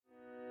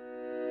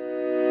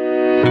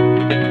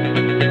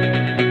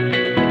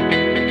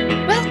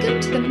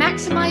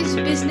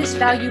Maximize Business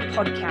Value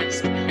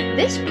podcast.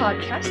 This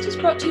podcast is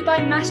brought to you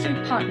by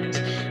Mastery Partners,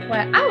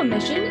 where our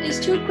mission is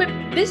to equip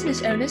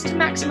business owners to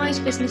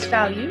maximize business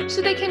value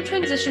so they can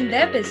transition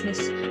their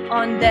business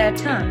on their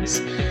terms.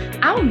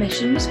 Our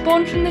mission was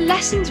born from the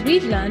lessons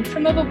we've learned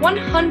from over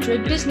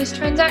 100 business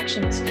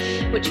transactions,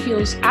 which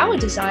fuels our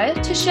desire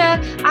to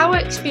share our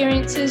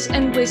experiences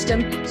and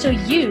wisdom so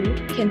you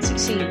can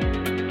succeed.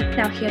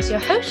 Now here's your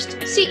host,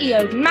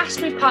 CEO of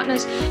Mastery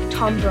Partners,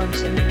 Tom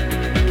Bronson.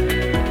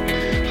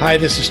 Hi,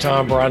 this is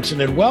Tom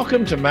Bronson, and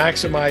welcome to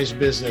Maximize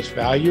Business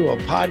Value, a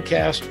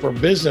podcast for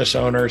business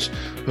owners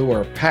who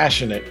are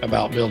passionate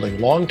about building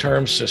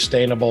long-term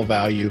sustainable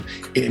value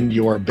in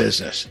your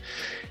business.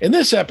 In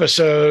this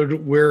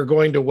episode, we're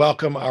going to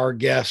welcome our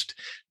guest,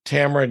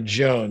 Tamara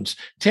Jones.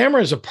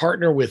 Tamara is a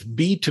partner with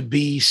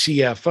B2B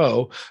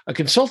CFO, a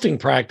consulting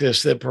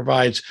practice that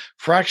provides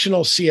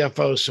fractional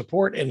CFO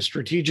support and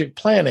strategic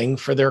planning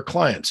for their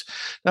clients.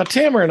 Now,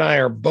 Tamara and I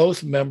are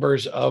both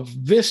members of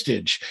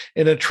Vistage,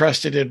 in a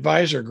trusted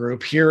advisor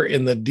group here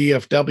in the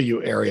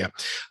DFW area.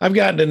 I've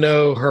gotten to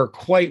know her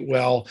quite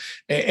well,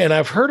 and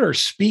I've heard her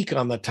speak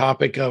on the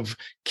topic of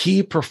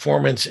key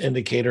performance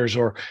indicators,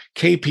 or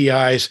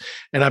KPIs,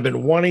 and I've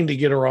been wanting to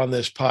get her on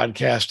this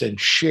podcast and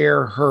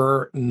share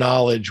her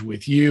knowledge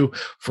with you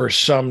for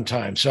some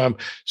time. So I'm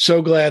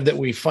so glad that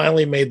we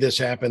finally made this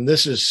happen.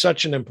 This is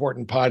such an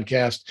important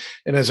podcast.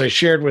 And as I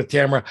shared with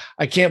Tamara,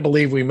 I can't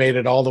believe we made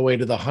it all the way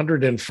to the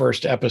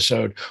 101st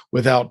episode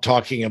without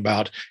talking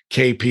about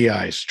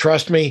KPIs.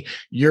 Trust me,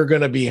 you're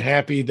going to be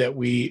happy that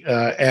we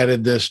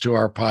added this to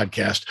our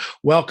podcast.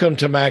 Welcome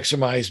to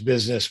Maximize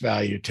Business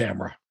Value,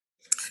 Tamara.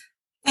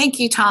 Thank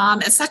you,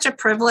 Tom. It's such a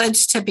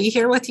privilege to be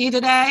here with you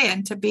today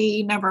and to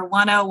be number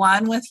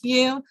 101 with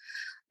you.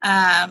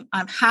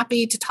 I'm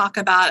happy to talk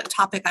about a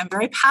topic I'm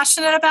very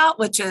passionate about,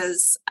 which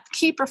is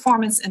key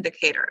performance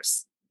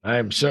indicators.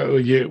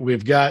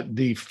 We've got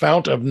the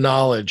fount of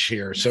knowledge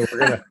here. So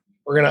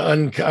we're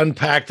gonna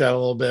unpack that a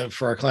little bit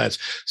for our clients.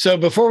 So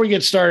before we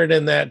get started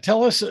in that,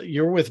 tell us,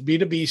 you're with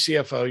B2B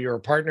CFO. You're a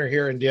partner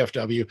here in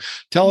DFW.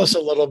 Tell us a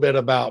little bit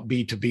about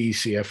B2B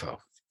CFO.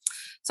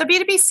 So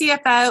B2B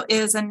CFO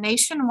is a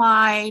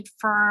nationwide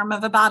firm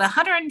of about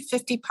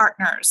 150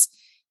 partners.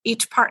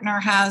 Each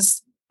partner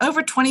has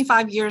over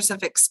 25 years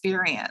of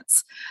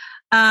experience.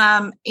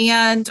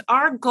 And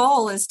our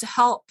goal is to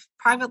help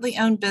privately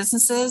owned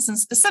businesses, and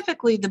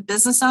specifically the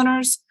business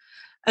owners,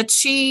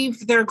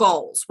 achieve their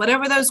goals,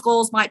 whatever those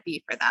goals might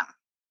be for them.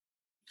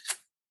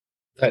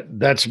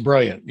 That's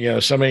brilliant.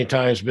 So many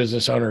times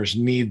business owners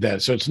need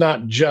that. So it's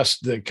not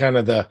just the kind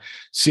of the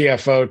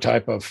CFO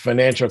type of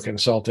financial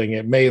consulting.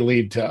 It may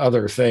lead to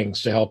other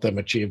things to help them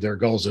achieve their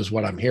goals, is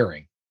what I'm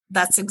hearing.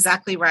 That's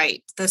exactly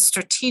right. The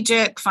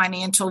strategic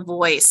financial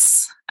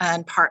voice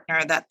and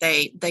partner that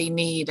they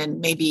need and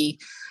maybe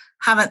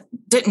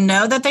didn't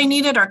know that they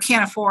needed or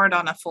can't afford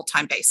on a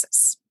full-time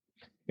basis.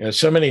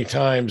 So many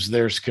times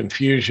there's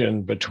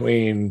confusion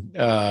between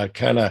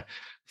kind of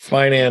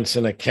finance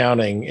and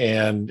accounting,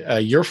 and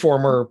your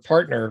former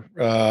partner,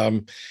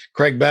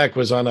 Craig Beck,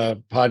 was on a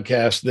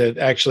podcast that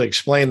actually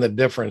explained the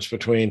difference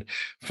between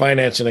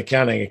finance and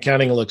accounting.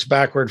 Accounting looks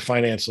backward,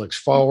 finance looks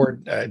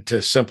forward,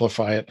 to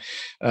simplify it.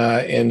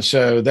 And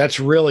so that's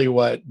really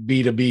what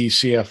B2B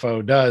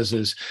CFO does,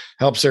 is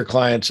helps their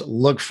clients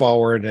look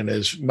forward and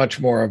is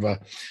much more of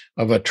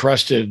a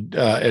trusted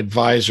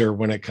advisor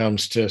when it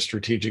comes to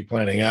strategic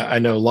planning. I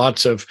know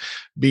lots of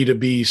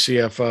B2B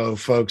CFO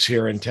folks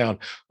here in town.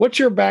 What's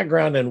your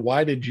background and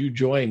why did you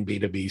join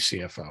B2B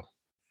CFO?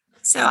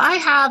 So I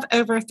have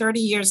over 30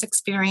 years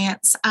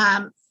experience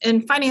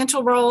in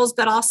financial roles,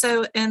 but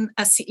also in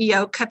a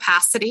CEO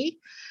capacity.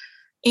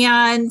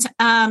 And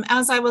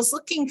as I was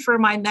looking for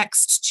my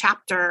next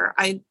chapter,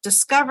 I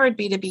discovered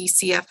B2B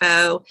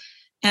CFO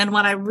and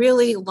what I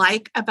really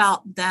like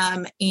about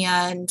them,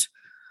 and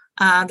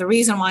the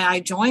reason why I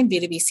joined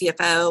B2B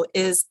CFO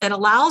is it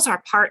allows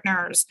our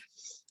partners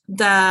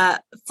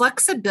the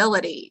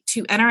flexibility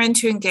to enter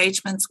into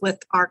engagements with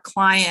our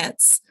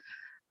clients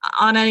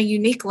on a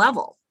unique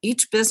level.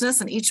 Each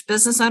business and each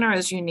business owner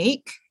is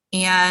unique,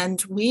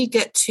 and we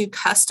get to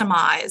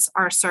customize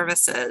our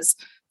services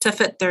to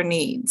fit their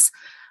needs.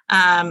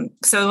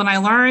 So when I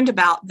learned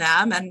about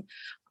them, and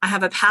I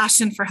have a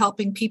passion for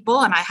helping people,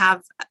 and I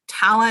have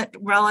talent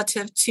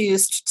relative to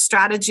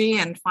strategy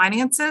and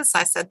finances,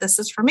 I said, this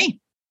is for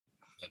me.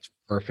 That's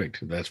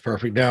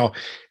perfect. Now,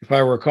 if I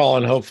recall,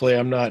 and hopefully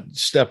I'm not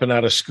stepping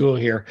out of school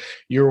here,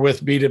 you were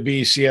with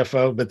B2B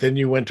CFO, but then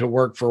you went to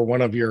work for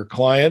one of your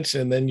clients,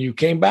 and then you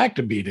came back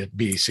to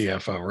B2B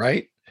CFO,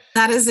 right?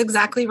 That is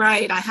exactly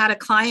right. I had a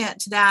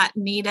client that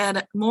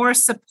needed more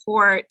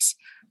support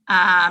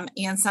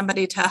and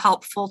somebody to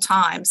help full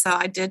time. So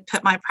I did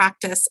put my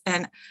practice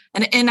in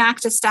an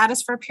inactive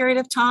status for a period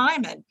of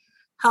time and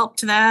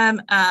helped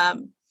them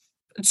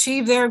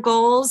achieve their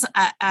goals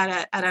at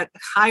a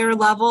higher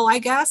level, I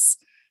guess,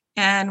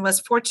 and was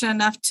fortunate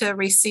enough to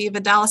receive a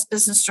Dallas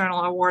Business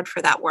Journal award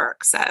for that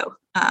work. So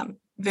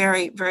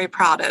very, very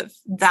proud of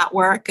that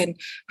work and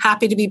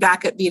happy to be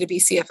back at B2B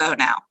CFO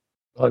now.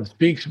 Well, it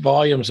speaks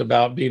volumes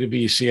about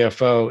B2B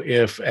CFO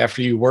if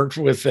after you worked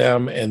with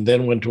them and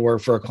then went to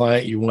work for a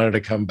client, you wanted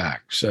to come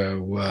back.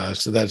 So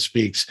that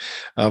speaks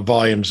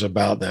volumes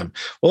about them.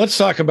 Well, let's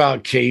talk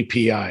about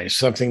KPIs,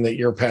 something that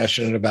you're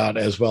passionate about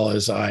as well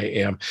as I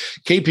am.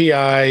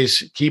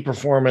 KPIs, key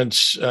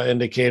performance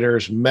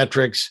indicators,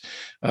 metrics,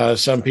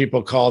 some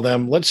people call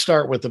them. Let's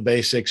start with the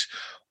basics.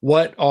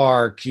 What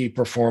are key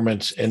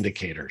performance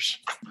indicators?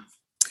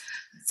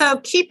 So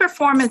key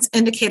performance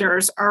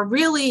indicators are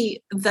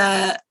really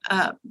the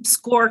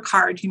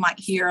scorecard you might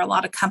hear a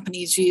lot of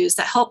companies use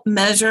that help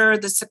measure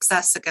the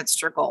success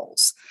against your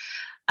goals.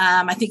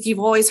 I think you've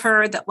always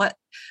heard that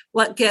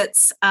what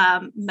gets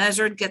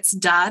measured gets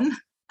done.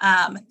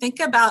 Think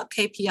about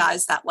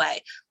KPIs that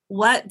way.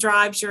 What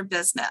drives your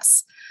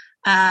business?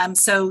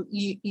 So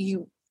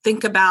you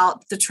think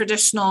about the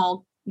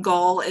traditional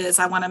goal is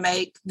I want to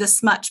make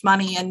this much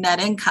money in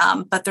net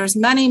income, but there's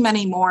many,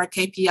 many more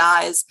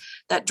KPIs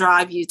that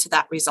drive you to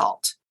that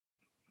result.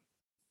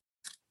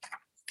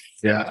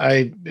 Yeah,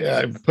 I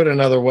put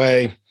another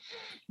way,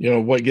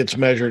 what gets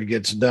measured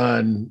gets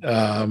done.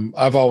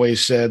 I've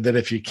always said that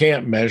if you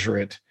can't measure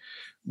it,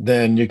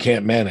 then you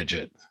can't manage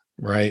it.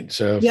 Right.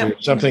 So if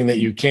there's something that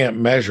you can't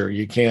measure,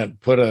 you can't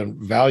put a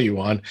value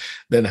on,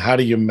 then how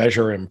do you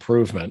measure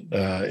improvement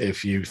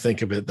if you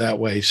think of it that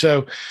way?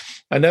 So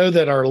I know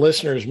that our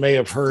listeners may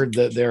have heard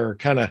that there are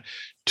kind of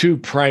two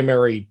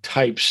primary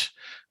types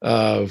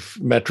of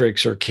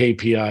metrics or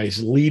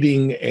KPIs,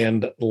 leading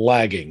and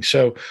lagging.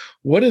 So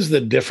what is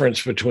the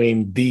difference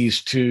between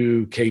these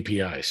two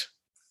KPIs?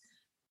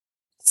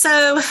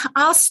 So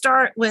I'll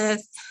start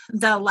with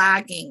the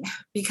lagging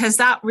because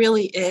that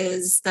really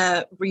is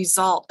the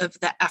result of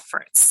the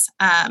efforts.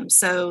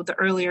 So the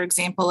earlier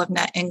example of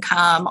net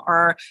income,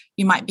 or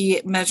you might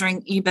be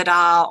measuring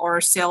EBITDA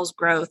or sales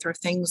growth or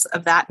things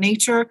of that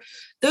nature.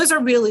 Those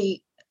are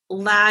really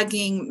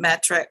lagging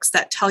metrics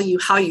that tell you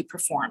how you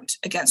performed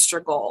against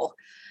your goal.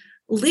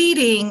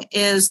 Leading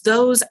is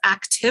those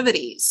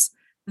activities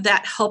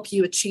that help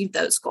you achieve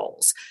those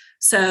goals.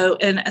 So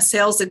in a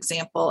sales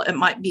example, it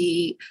might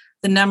be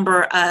the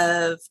number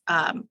of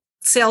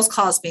sales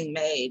calls being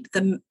made,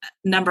 the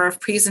number of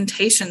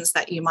presentations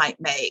that you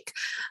might make.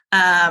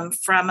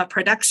 From a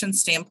production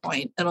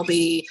standpoint, it'll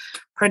be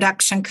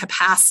production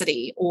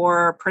capacity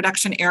or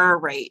production error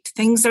rate,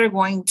 things that are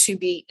going to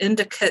be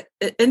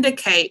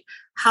indicate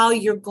how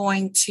you're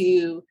going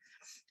to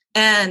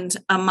end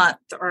a month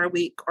or a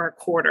week or a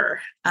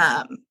quarter.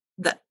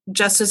 That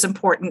just as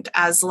important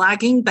as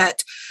lagging,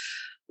 but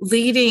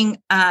leading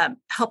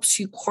helps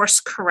you course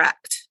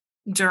correct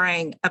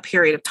during a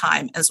period of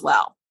time as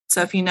well.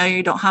 So if you know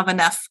you don't have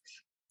enough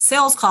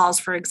sales calls,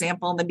 for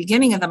example, in the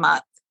beginning of the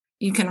month,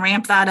 you can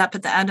ramp that up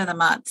at the end of the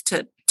month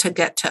to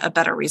get to a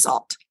better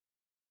result.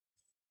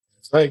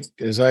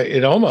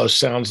 It almost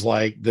sounds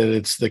like that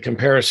it's the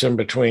comparison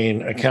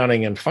between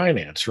accounting and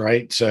finance,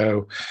 right?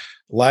 So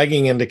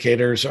lagging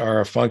indicators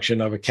are a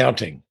function of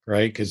accounting,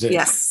 right?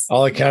 Because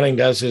all accounting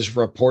does is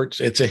reports.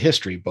 It's a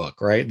history book,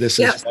 right? This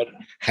is what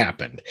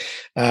happened.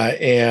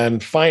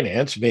 And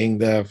finance being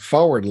the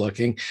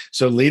forward-looking.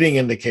 So leading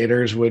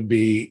indicators would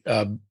be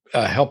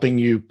helping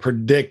you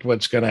predict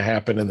what's going to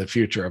happen in the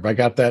future. Have I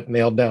got that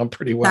nailed down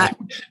pretty well?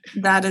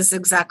 That is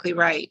exactly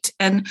right.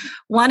 And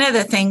one of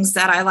the things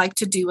that I like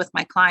to do with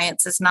my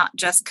clients is not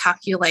just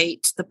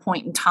calculate the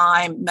point in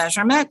time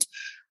measurement.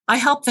 I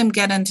help them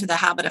get into the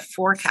habit of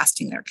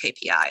forecasting their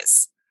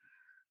KPIs.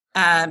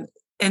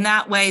 In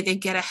that way, they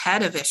get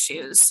ahead of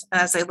issues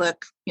as they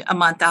look a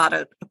month out,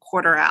 a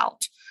quarter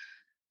out.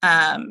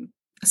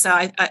 So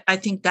I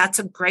think that's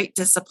a great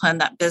discipline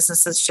that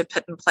businesses should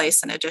put in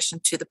place in addition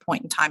to the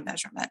point in time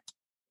measurement.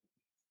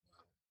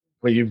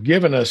 Well, you've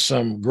given us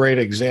some great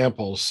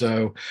examples.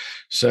 So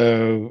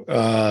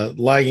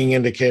lagging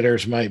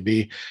indicators might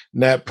be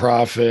net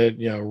profit,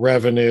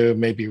 revenue,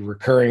 maybe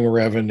recurring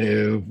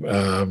revenue,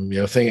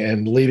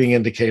 and leading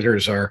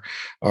indicators are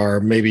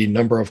maybe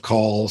number of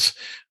calls,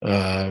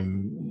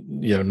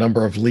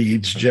 number of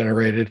leads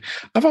generated.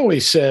 I've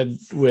always said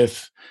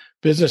with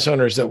business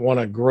owners that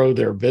want to grow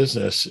their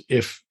business,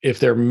 if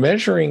they're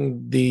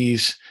measuring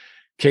these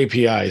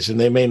KPIs, and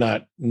they may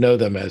not know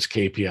them as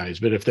KPIs,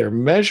 but if they're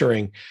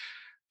measuring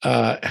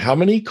how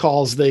many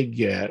calls they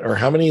get or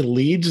how many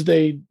leads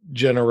they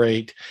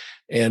generate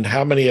and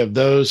how many of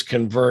those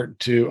convert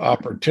to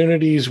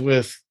opportunities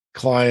with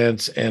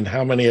clients and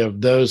how many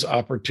of those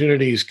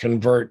opportunities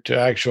convert to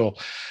actual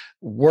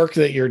work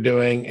that you're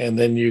doing, and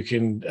then you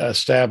can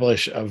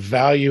establish a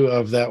value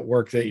of that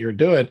work that you're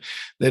doing,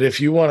 that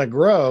if you want to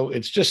grow,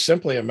 it's just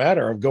simply a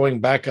matter of going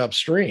back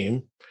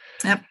upstream.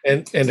 Yep.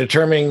 And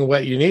determining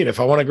what you need. If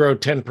I want to grow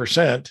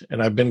 10%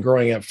 and I've been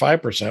growing at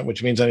 5%,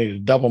 which means I need to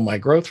double my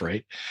growth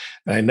rate.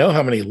 And I know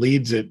how many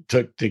leads it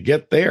took to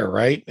get there,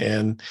 right?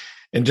 And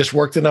just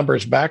work the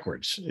numbers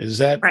backwards. Is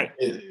that right?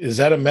 Is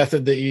that a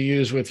method that you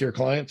use with your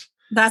clients?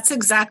 That's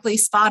exactly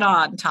spot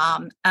on,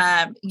 Tom.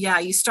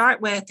 You start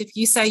with, if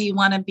you say you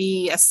want to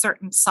be a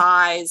certain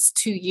size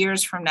 2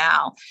 years from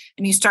now,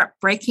 and you start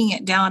breaking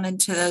it down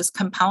into those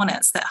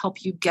components that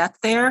help you get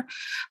there,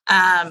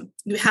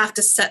 you have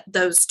to set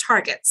those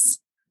targets,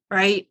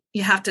 right?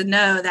 You have to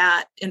know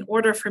that in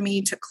order for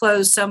me to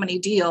close so many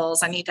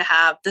deals, I need to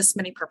have this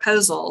many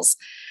proposals.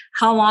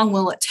 How long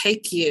will it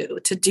take you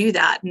to do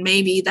that? And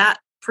maybe that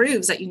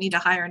proves that you need to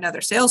hire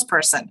another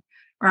salesperson,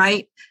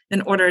 right,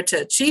 in order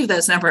to achieve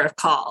those number of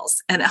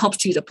calls, and it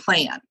helps you to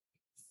plan.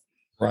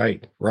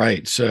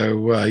 Right.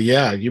 So,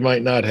 you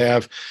might not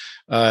have,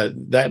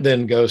 that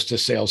then goes to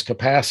sales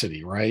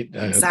capacity, right?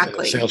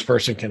 Exactly. A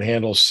salesperson can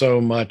handle so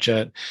much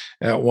at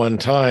one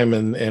time,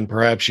 and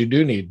perhaps you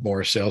do need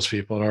more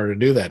salespeople in order to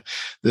do that.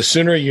 The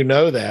sooner you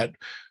know that,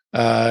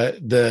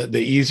 the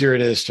easier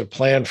it is to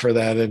plan for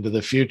that into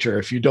the future.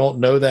 If you don't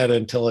know that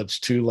until it's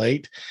too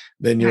late,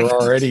 then you're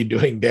already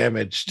doing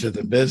damage to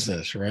the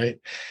business, right?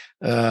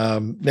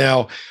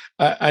 Now,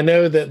 I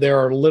know that there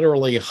are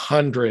literally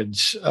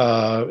hundreds,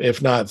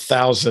 if not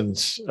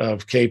thousands,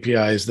 of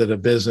KPIs that a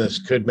business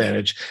could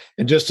manage.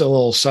 And just a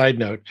little side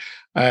note,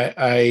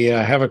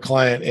 I have a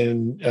client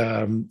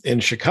in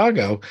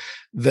Chicago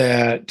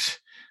that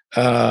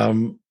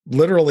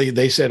literally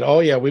they said, "Oh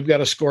yeah, we've got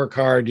a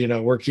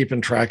scorecard. We're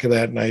keeping track of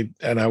that."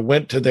 And I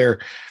went to their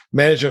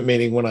management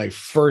meeting when I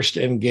first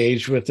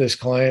engaged with this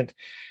client.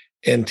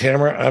 And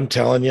Tamara, I'm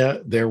telling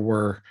you, there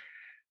were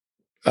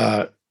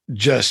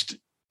just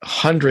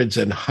hundreds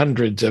and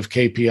hundreds of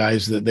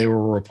KPIs that they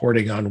were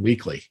reporting on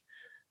weekly.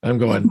 I'm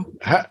going,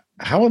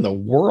 how in the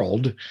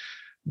world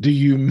do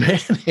you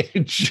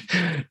manage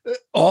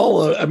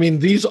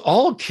these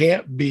all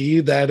can't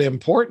be that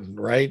important,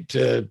 right?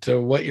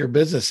 To what your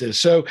business is.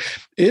 So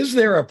is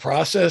there a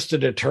process to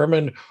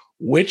determine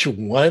which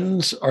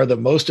ones are the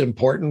most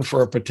important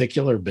for a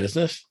particular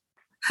business?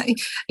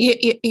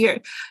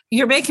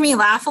 You're making me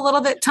laugh a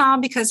little bit, Tom,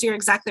 because you're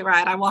exactly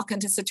right. I walk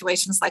into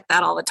situations like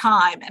that all the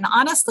time. And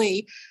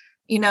honestly,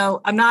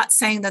 I'm not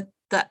saying that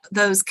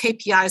those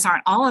KPIs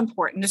aren't all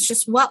important. It's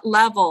just what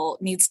level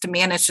needs to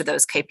manage to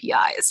those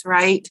KPIs,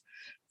 right?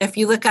 If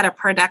you look at a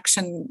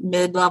production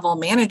mid-level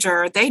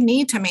manager, they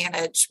need to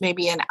manage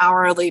maybe an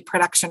hourly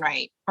production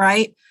rate,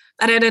 right?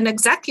 But at an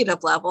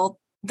executive level,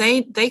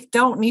 they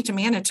don't need to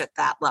manage at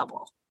that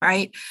level,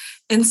 right?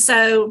 And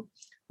so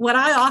what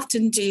I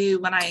often do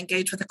when I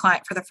engage with a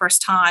client for the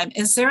first time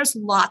is there's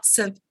lots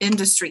of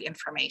industry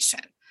information.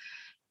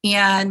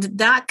 And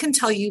that can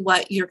tell you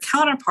what your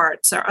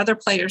counterparts or other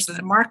players in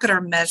the market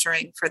are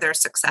measuring for their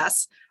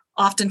success.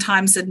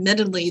 Oftentimes,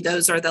 admittedly,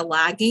 those are the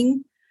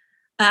lagging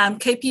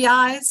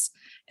KPIs.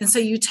 And so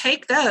you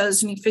take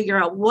those and you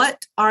figure out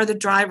what are the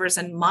drivers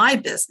in my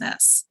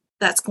business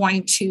that's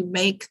going to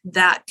make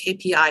that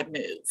KPI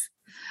move.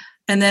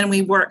 And then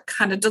we work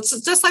kind of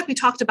just like we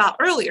talked about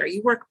earlier,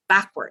 you work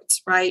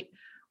backwards, right?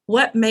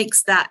 What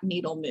makes that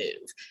needle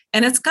move?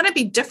 And it's going to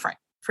be different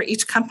for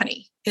each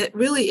company. It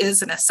really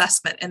is an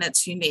assessment and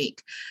it's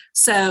unique.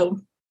 So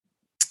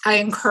I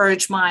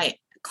encourage my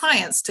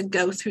clients to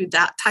go through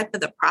that type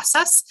of the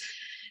process.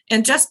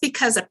 And just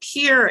because a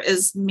peer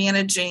is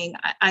managing,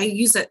 I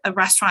use a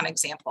restaurant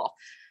example.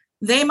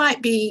 They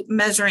might be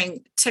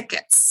measuring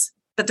tickets,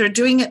 but they're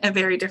doing it in a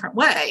very different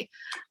way.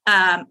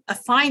 A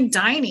fine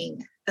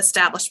dining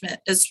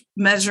establishment is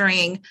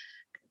measuring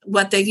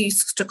what they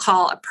used to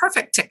call a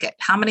perfect ticket.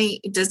 How many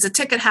does the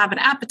ticket have? An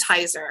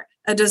appetizer,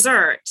 a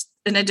dessert,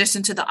 in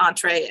addition to the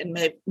entree, and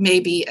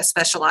maybe a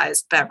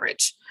specialized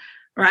beverage,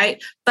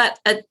 right? But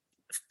a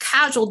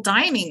casual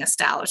dining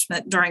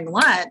establishment during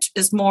lunch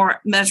is more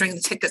measuring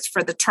the tickets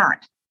for the turn,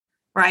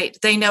 right?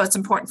 They know it's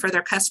important for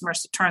their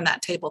customers to turn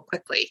that table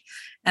quickly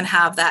and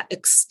have that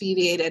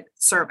expedited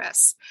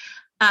service.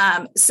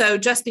 So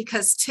just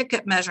because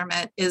ticket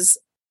measurement is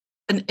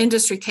an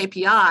industry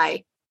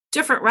KPI,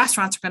 different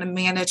restaurants are going to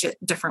manage it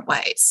different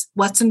ways.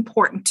 What's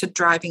important to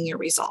driving your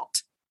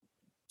result?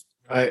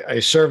 I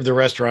served the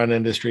restaurant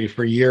industry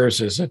for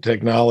years as a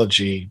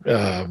technology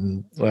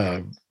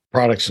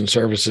products and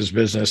services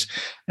business,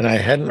 and I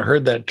hadn't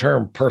heard that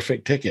term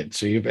perfect ticket.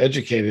 So you've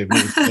educated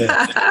me.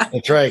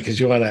 That's right, because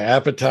you want an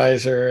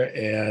appetizer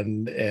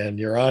and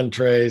your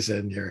entrees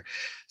and your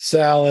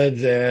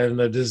salads and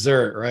a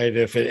dessert, right?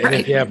 If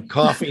you have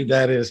coffee,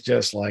 that is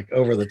just like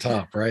over the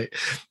top, right?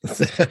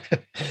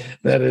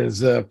 That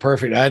is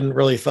perfect. I hadn't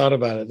really thought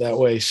about it that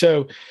way.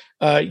 So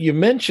you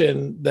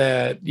mentioned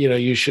that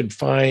you should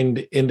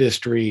find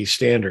industry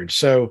standards.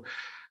 So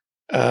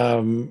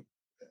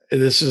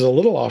this is a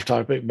little off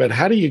topic, but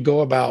how do you go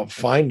about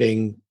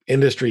finding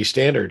industry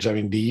standards? I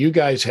mean, do you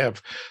guys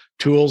have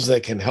tools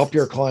that can help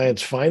your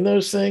clients find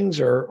those things,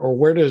 or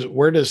where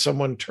does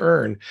someone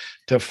turn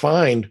to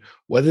find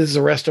what is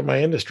the rest of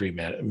my industry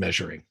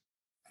measuring?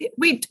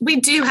 We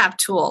do have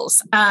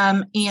tools,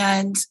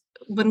 and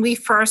when we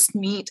first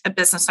meet a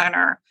business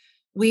owner,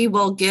 we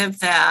will give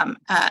them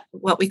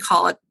what we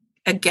call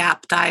a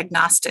gap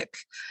diagnostic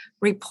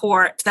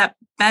report that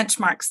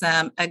benchmarks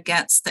them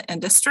against the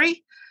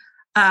industry.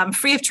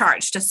 free of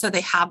charge, just so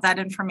they have that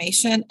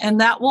information. And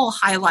that will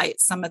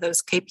highlight some of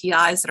those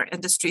KPIs that are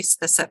industry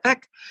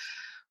specific.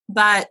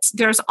 But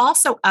there's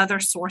also other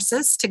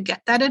sources to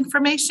get that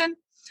information.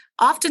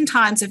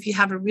 Oftentimes, if you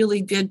have a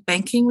really good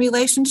banking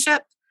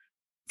relationship,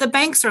 the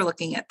banks are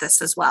looking at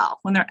this as well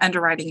when they're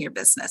underwriting your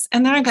business,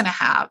 and they're going to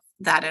have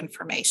that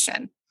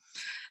information.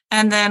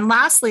 And then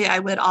lastly, I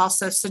would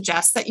also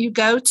suggest that you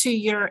go to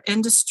your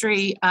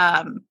industry,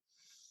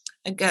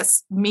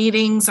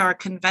 meetings or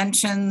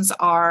conventions,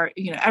 or,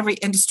 every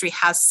industry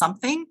has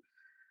something.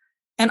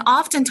 And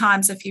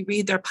oftentimes, if you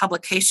read their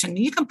publication,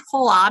 you can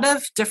pull out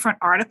of different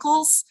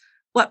articles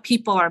what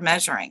people are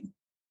measuring.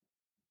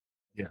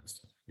 Yes.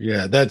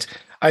 Yeah,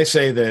 I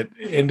say that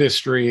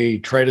industry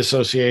trade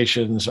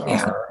associations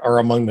are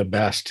among the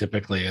best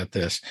typically at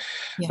this.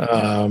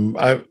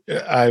 Yeah.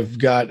 I've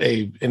got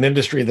an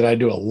industry that I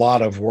do a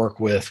lot of work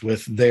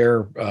with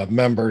their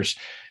members.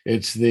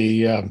 It's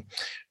the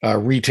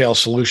retail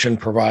solution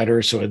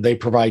providers. So they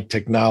provide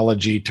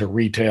technology to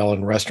retail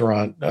and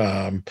restaurant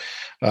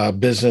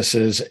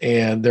businesses,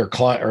 and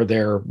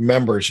their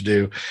members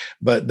do.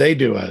 But they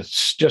do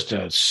just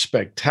a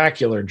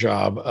spectacular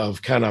job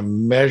of kind of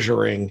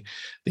measuring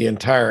the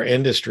entire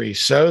industry,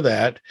 so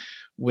that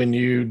when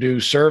you do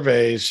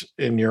surveys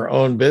in your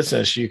own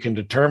business, you can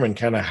determine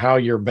kind of how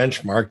you're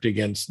benchmarked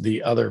against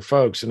the other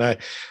folks. And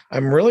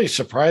I'm really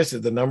surprised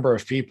at the number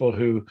of people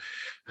who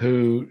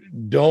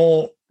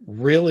don't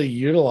really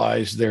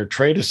utilize their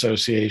trade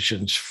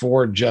associations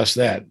for just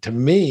that. To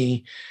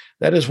me,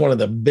 that is one of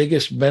the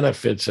biggest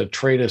benefits a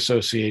trade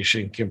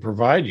association can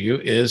provide you,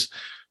 is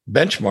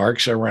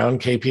benchmarks around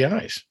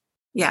KPIs.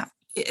 Yeah,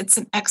 it's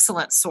an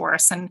excellent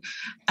source. And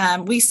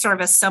we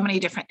service so many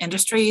different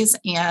industries.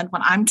 And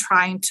when I'm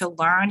trying to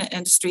learn an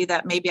industry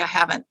that maybe I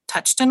haven't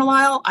touched in a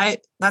while,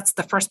 that's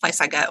the first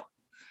place I go.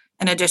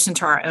 In addition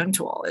to our own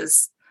tool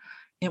is,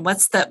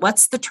 what's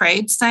the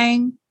trade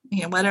saying?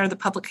 What are the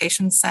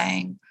publications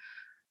saying?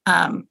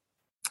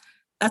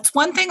 That's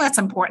one thing that's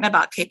important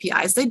about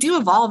KPIs. They do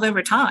evolve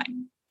over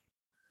time.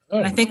 Oh.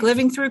 And I think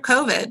living through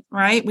COVID,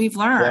 right, we've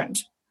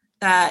learned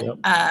that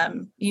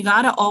you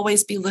got to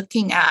always be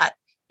looking at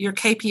your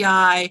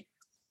KPI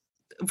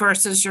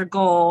versus your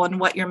goal and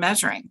what you're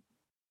measuring.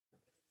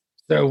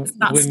 So it's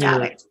not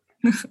static.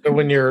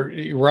 When you're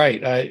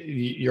right,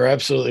 you're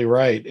absolutely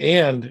right.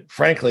 And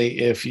frankly,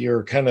 if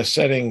you're kind of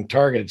setting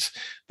targets,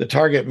 the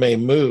target may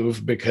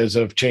move because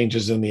of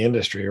changes in the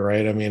industry,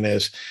 right? I mean,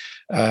 as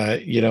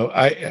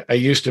I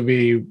used to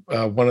be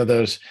one of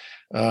those,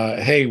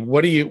 hey,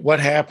 what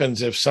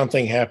happens if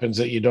something happens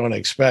that you don't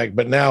expect?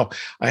 But now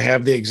I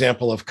have the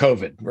example of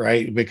COVID,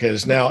 right?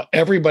 Because now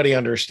everybody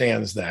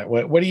understands that.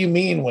 What do you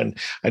mean when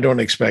I don't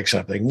expect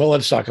something? Well,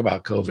 let's talk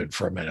about COVID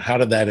for a minute. How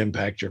did that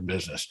impact your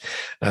business?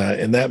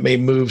 And that may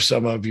move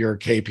some of your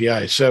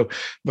KPIs. So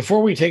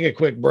before we take a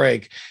quick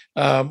break,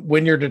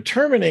 when you're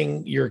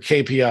determining your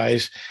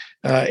KPIs,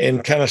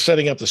 and kind of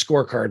setting up the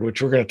scorecard,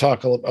 which we're going to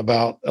talk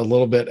about a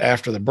little bit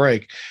after the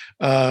break,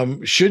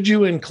 should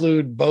you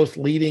include both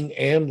leading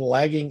and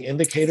lagging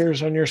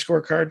indicators on your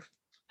scorecard?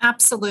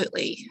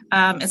 Absolutely.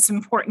 It's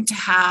important to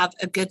have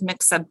a good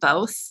mix of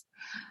both.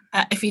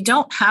 If you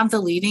don't have the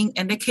leading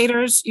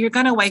indicators, you're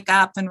going to wake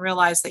up and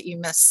realize that you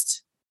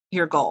missed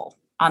your goal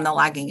on the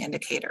lagging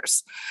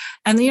indicators,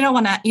 and you don't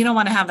want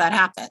to have that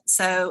happen.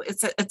 So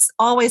it's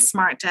always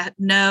smart to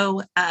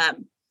know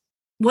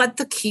what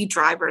the key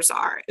drivers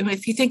are. And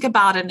if you think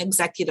about an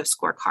executive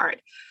scorecard,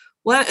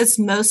 what is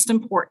most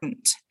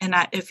important? And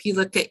if you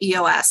look at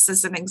EOS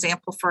as an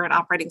example for an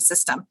operating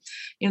system,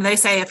 they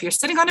say if you're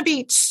sitting on a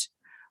beach,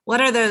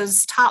 what are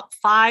those top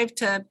 5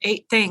 to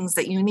 8 things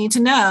that you need to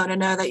know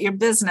that your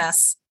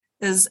business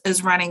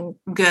is running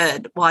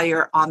good while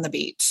you're on the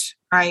beach,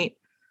 right?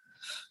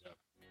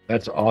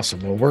 That's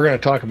awesome. Well, we're going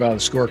to talk about the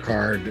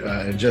scorecard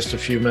in just a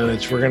few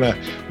minutes.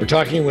 We're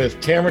talking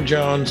with Tamara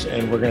Jones,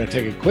 and we're going to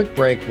take a quick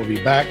break. We'll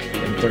be back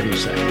in 30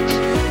 seconds.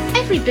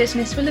 Every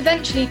business will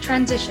eventually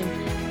transition,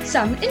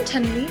 some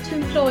internally to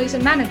employees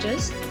and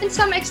managers, and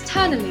some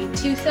externally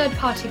to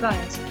third-party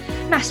buyers.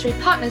 Mastery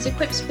Partners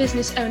equips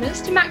business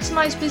owners to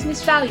maximize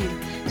business value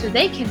so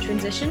they can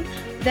transition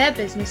their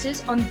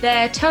businesses on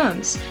their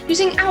terms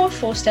using our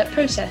 4-step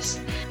process.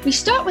 We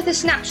start with a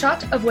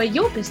snapshot of where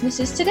your business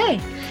is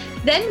today.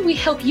 Then we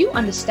help you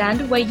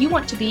understand where you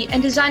want to be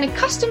and design a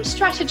custom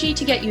strategy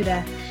to get you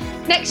there.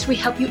 Next, we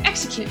help you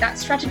execute that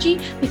strategy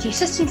with the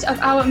assistance of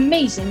our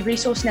amazing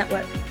resource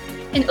network.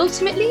 And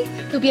ultimately,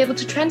 you'll be able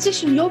to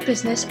transition your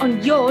business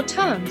on your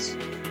terms.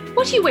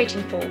 What are you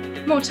waiting for?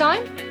 More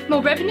time?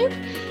 More revenue?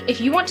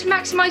 If you want to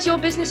maximize your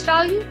business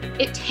value,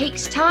 it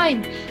takes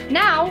time.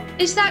 Now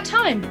is that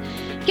time.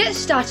 Get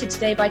started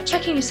today by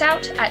checking us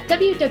out at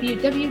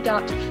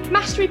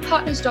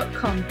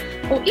www.masterypartners.com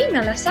or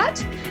email us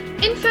at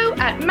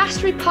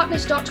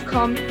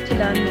info@masterypartners.com to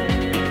learn more.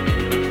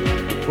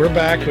 We're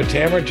back with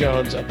Tamara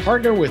Jones, a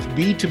partner with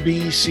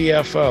B2B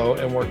CFO,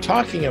 and we're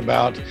talking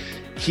about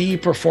key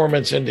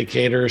performance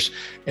indicators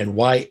and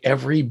why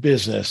every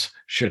business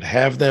should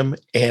have them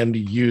and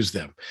use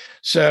them.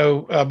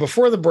 So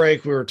before the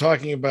break, we were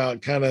talking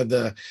about kind of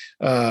the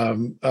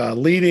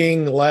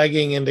leading,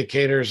 lagging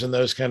indicators and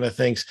those kind of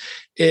things.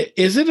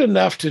 Is it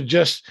enough to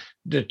just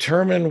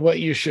determine what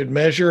you should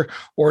measure,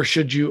 or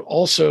should you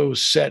also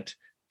set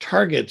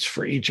targets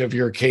for each of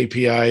your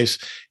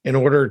KPIs in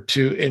order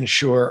to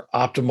ensure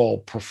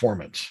optimal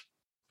performance?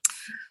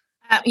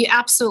 You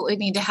absolutely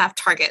need to have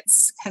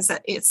targets, because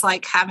it's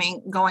like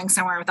going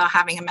somewhere without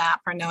having a map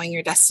or knowing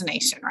your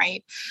destination,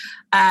 right?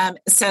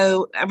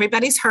 So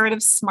everybody's heard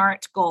of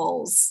SMART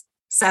goals.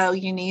 So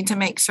you need to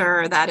make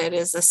sure that it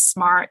is a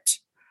SMART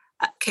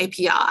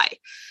KPI.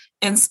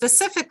 And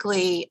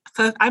specifically,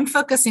 I'm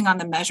focusing on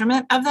the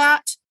measurement of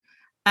that.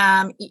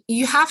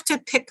 You have to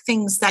pick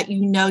things that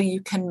you know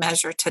you can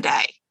measure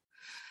today.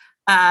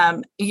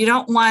 You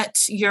don't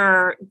want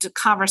your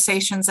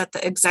conversations at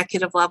the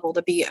executive level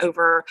to be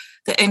over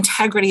the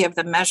integrity of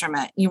the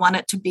measurement. You want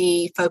it to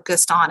be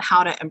focused on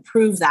how to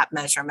improve that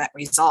measurement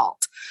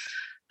result.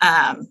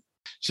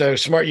 So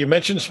SMART, you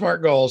mentioned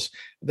SMART goals.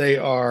 They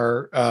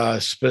are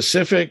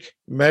specific,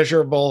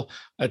 measurable,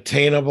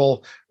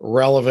 attainable,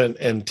 relevant,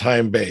 and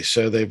time-based.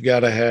 So they've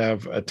got to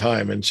have a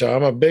time. And so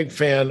I'm a big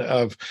fan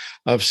of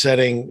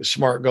setting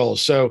SMART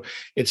goals. So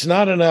it's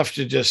not enough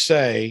to just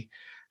say,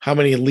 how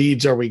many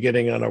leads are we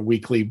getting on a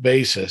weekly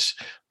basis?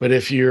 But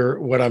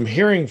what I'm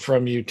hearing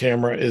from you,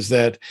 Tamara, is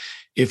that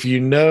if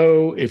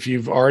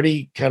you've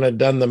already kind of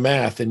done the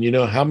math and you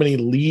know how many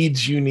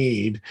leads you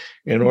need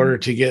in order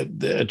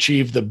to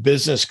achieve the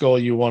business goal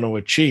you want to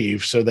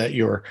achieve, so that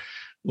your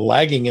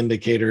lagging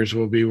indicators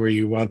will be where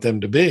you want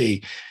them to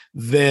be,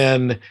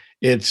 then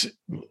it's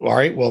all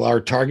right. Well,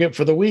 our target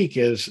for the week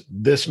is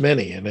this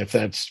many. And if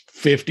that's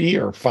 50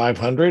 or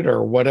 500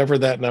 or whatever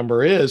that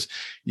number is,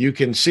 you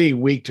can see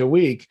week to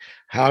week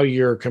how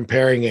you're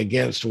comparing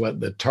against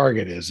what the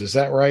target is. Is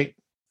that right?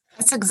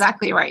 That's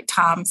exactly right,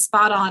 Tom.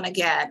 Spot on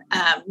again.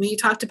 We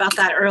talked about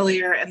that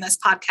earlier in this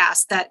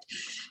podcast, that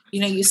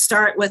you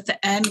start with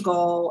the end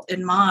goal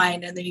in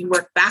mind and then you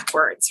work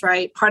backwards,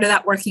 right? Part of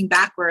that working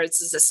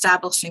backwards is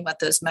establishing what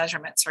those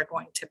measurements are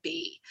going to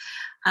be.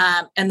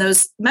 And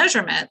those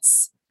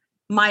measurements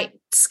might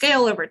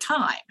scale over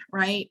time,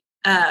 right?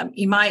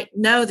 You might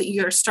know that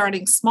you're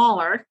starting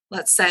smaller.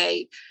 Let's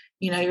say,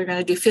 you're going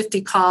to do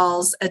 50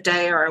 calls a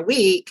day or a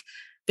week,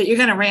 but you're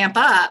going to ramp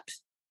up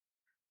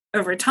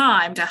over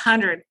time to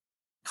 100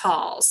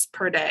 calls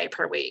per day,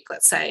 per week,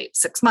 let's say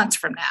 6 months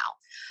from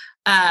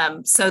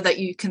now, so that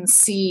you can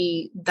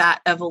see that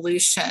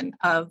evolution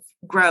of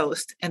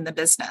growth in the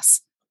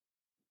business.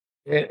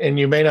 And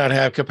you may not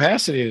have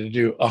capacity to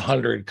do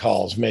 100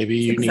 calls. Maybe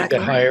you need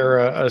to hire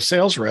a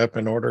sales rep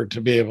in order to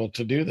be able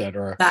to do that,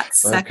 or a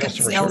second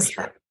sales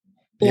rep,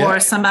 or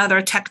some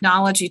other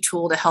technology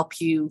tool to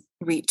help you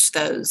reach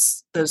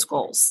those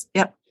goals.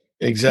 Yep.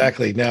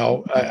 Exactly.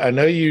 Now, I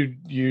know you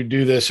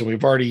do this, and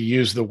we've already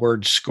used the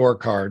word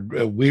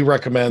scorecard. We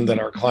recommend that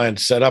our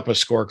clients set up a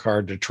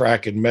scorecard to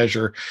track and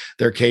measure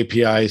their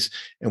KPIs,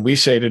 and we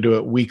say to do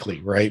it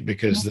weekly, right?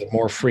 Because the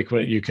more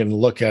frequent you can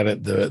look at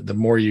it, the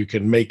more you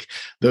can make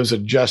those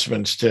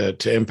adjustments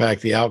to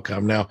impact the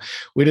outcome. Now,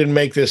 we didn't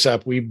make this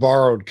up. We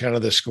borrowed kind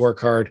of the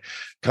scorecard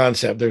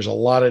concept. There's a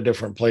lot of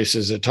different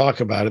places that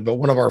talk about it, but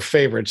one of our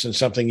favorites, and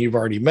something you've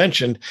already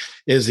mentioned,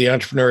 is the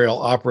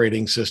Entrepreneurial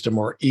Operating System,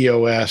 or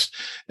EOS,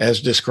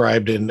 as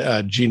described in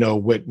Gino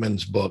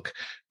Wickman's book,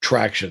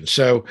 Traction.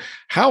 So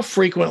how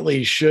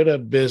frequently should a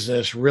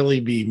business really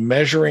be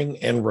measuring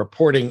and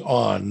reporting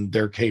on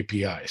their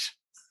KPIs?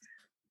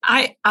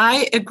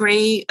 I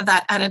agree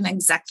that at an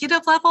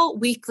executive level,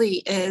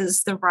 weekly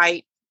is the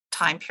right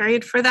time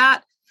period for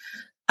that.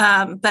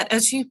 But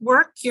as you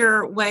work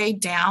your way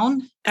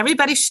down,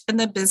 everybody in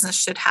the business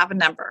should have a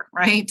number,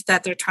 right,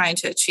 that they're trying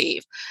to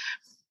achieve.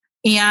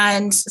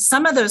 And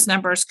some of those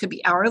numbers could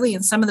be hourly,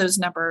 and some of those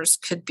numbers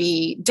could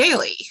be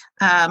daily.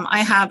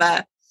 I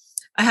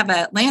have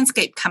a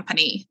landscape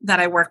company that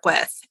I work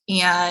with,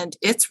 and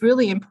it's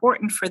really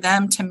important for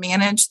them to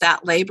manage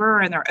that labor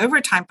and their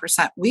overtime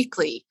percent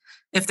weekly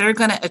if they're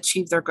going to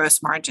achieve their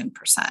gross margin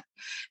percent.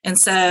 And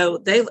so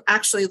they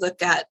actually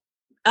look at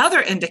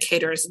other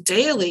indicators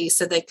daily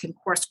so they can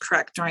course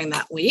correct during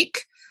that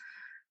week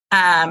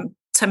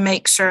to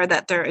make sure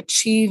that they're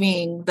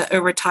achieving the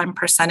overtime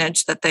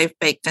percentage that they've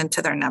baked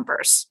into their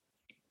numbers.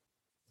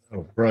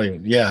 Oh,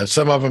 brilliant. Yeah,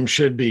 some of them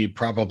should be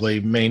probably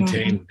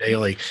maintained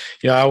daily.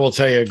 I will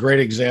tell you a great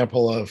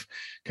example of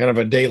kind of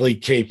a daily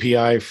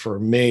KPI for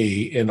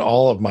me in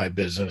all of my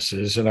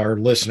businesses, and our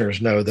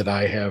listeners know that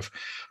I have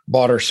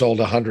bought or sold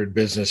 100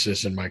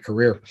 businesses in my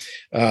career.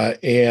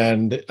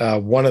 And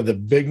one of the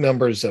big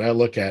numbers that I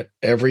look at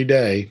every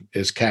day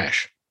is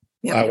cash.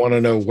 Yep. I want to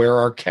know where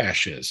our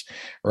cash is,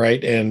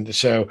 right? And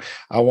so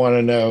I want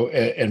to know,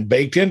 and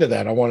baked into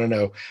that, I want to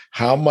know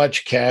how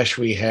much cash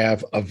we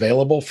have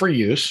available for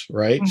use,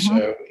 right? Mm-hmm.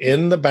 So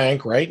in the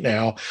bank right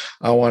now,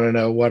 I want to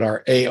know what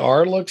our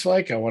AR looks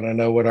like. I want to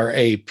know what our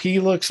AP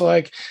looks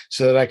like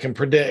so that I can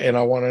predict, and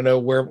I want to know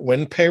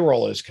when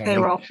payroll is coming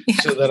Payroll.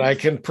 Yeah. so that I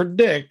can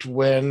predict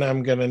when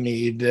I'm going to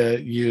need to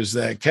use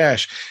that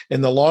cash.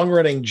 And the long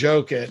running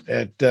joke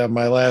at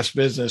my last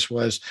business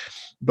was,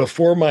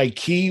 before my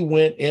key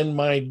went in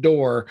my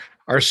door,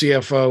 our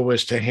CFO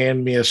was to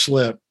hand me a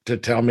slip to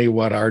tell me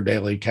what our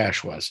daily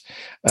cash was.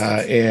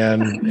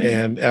 And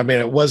I mean,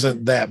 it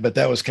wasn't that, but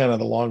that was kind of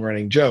the long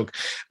running joke.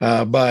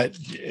 But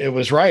it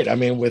was right. I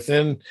mean,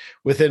 within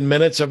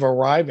minutes of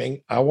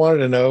arriving, I wanted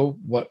to know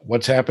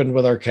what's happened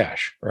with our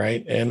cash,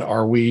 right? And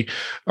are we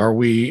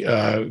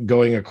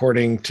going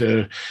according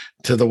to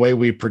the way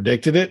we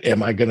predicted it?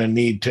 Am I going to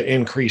need to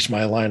increase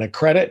my line of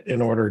credit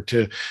in order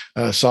to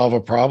solve a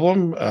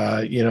problem,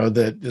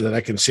 that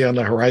I can see on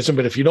the horizon?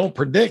 But if you don't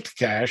predict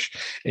cash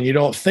and you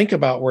don't think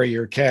about where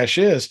your cash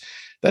is,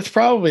 that's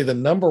probably the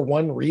number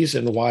one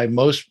reason why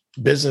most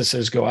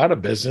businesses go out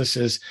of business,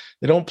 is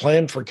they don't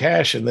plan for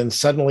cash, and then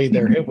suddenly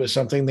they're hit with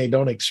something they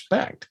don't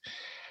expect,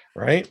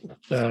 right?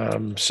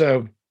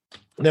 So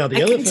now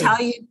the other thing, I can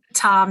tell you,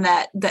 Tom,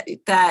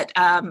 that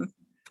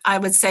I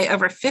would say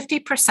over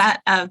 50%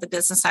 of the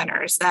business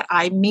owners that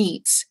I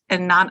meet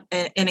and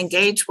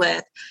engage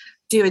with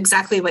do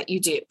exactly what you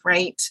do,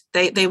 right?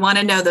 They want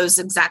to know those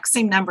exact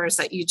same numbers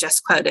that you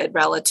just quoted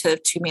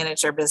relative to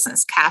manage their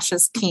business. Cash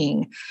is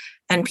king,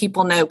 and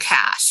people know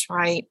cash,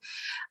 right?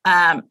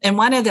 And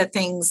one of the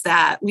things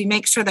that we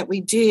make sure that we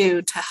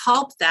do to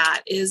help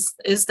that is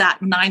that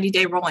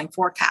 90-day rolling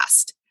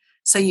forecast.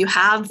 So you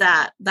have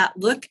that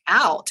look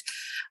out,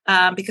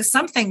 because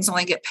some things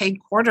only get paid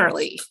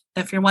quarterly.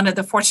 If you're one of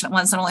the fortunate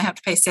ones that only have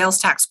to pay sales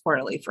tax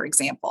quarterly, for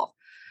example,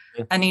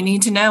 and you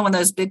need to know when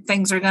those big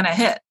things are going to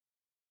hit.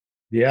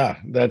 Yeah,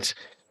 that's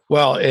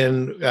well,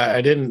 and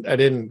I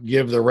didn't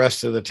give the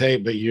rest of the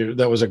tape, but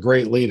that was a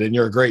great lead, and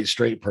you're a great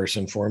straight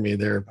person for me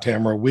there,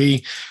 Tamara.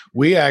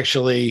 We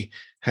actually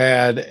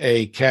had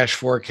a cash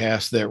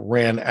forecast that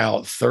ran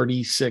out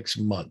 36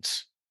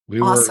 months.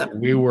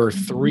 We were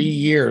 3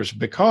 years,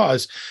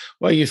 because,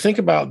 well, you think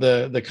about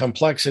the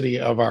complexity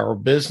of our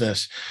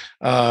business.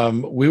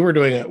 We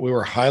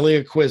were highly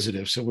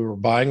acquisitive. So we were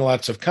buying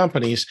lots of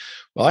companies.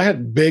 Well, I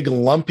had big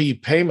lumpy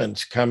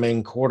payments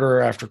coming quarter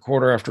after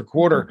quarter after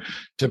quarter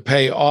to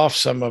pay off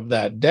some of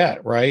that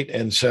debt, right?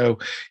 And so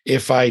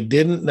if I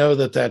didn't know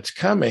that that's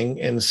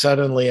coming, and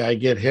suddenly I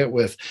get hit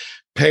with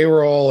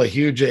payroll, a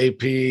huge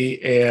AP,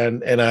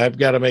 and I've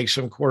got to make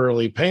some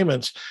quarterly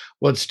payments,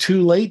 well, it's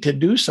too late to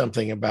do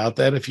something about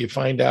that if you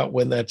find out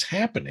when that's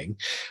happening.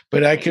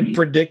 But I could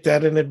predict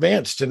that in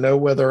advance to know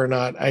whether or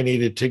not I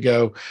needed to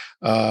go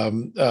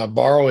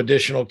borrow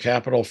additional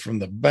capital from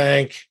the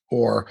bank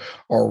or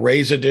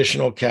raise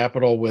additional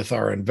capital with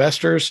our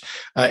investors.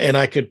 And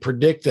I could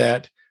predict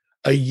that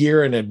a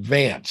year in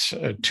advance,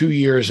 2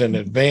 years in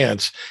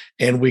advance,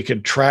 and we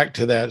could track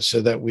to that so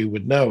that we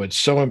would know. It's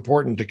so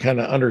important to kind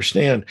of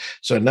understand.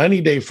 So a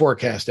 90-day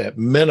forecast at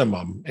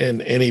minimum in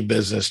any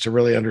business to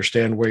really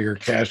understand where your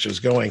cash is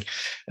going.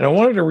 And I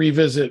wanted to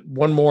revisit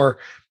one more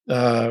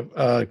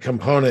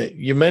component.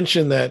 You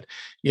mentioned that,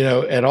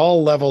 at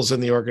all levels in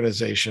the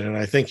organization, and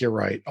I think you're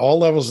right, all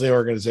levels in the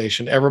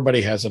organization,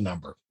 everybody has a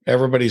number.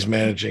 Everybody's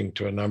managing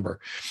to a number.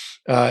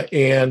 But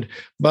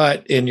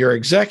in your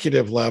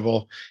executive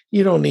level,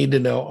 you don't need to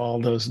know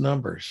all those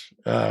numbers.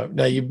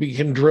 Now you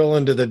can drill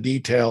into the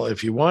detail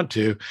if you want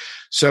to.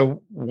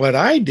 So what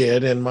I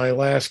did in my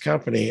last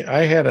company,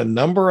 I had a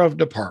number of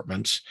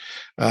departments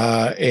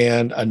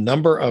and a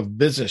number of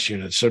business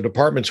units. So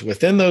departments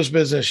within those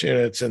business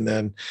units, and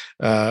then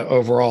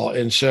overall.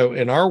 And so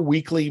in our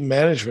weekly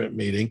management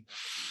meeting,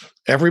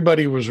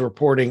 everybody was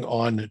reporting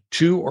on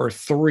 2 or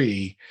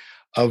 3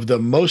 of the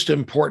most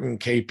important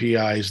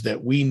KPIs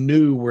that we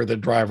knew were the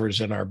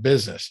drivers in our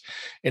business.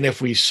 And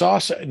if we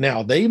saw,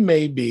 now they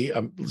may be,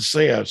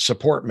 say, a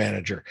support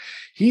manager.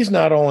 He's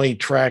not only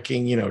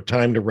tracking,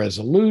 time to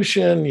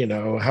resolution,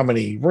 how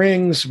many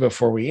rings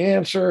before we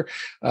answer,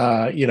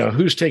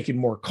 who's taking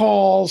more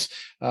calls,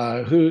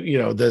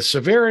 the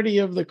severity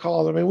of the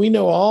calls. I mean, we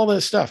know all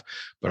this stuff,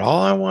 but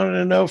all I wanted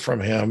to know from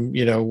him,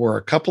 were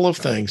a couple of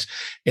things.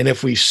 And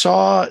if we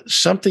saw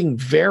something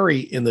vary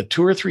in the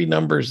 2 or 3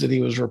 numbers that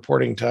he was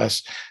reporting to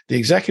us, the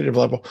executive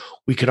level,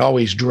 we could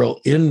always drill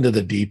into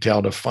the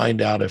detail to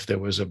find out if there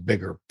was a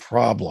bigger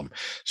problem.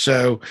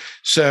 So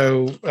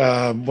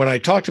when I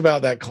talked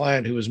about that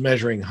client who was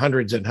measuring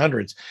hundreds and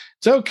hundreds,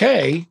 it's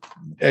okay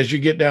as you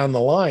get down the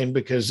line,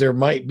 because there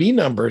might be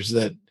numbers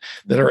that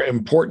are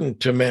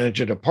important to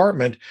manage a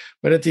department.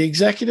 But at the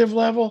executive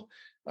level,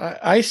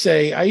 I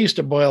used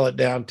to boil it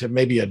down to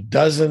maybe a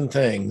dozen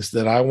things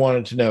that I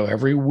wanted to know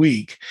every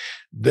week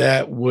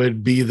that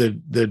would be the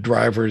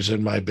drivers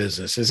in my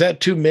business. Is that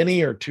too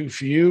many or too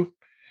few?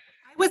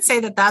 I would say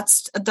that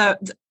that's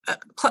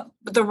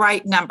the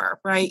right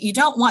number, right? You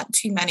don't want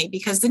too many,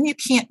 because then you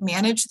can't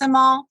manage them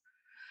all.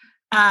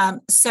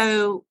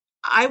 So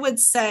I would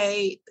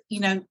say,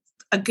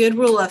 a good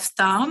rule of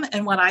thumb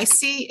and what I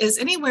see is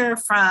anywhere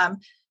from,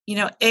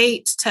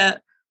 8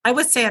 to, I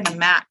would say, on the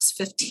max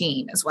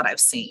 15 is what I've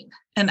seen.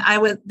 And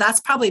that's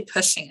probably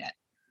pushing it.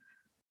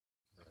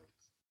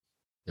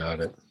 Got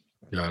it.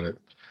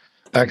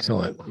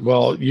 Excellent.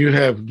 Well, you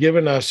have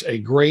given us a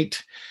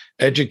great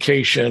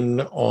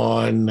education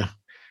on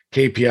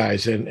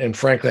KPIs, and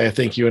frankly, I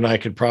think you and I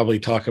could probably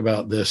talk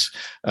about this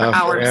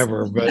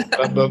forever.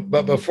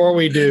 But before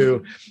we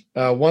do,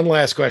 one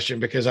last question,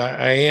 because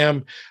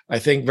I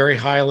think very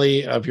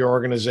highly of your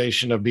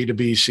organization of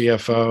B2B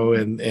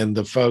CFO and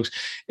the folks,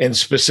 and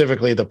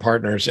specifically the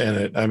partners in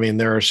it. I mean,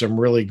 there are some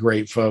really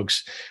great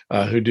folks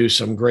who do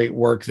some great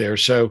work there.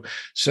 So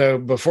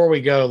before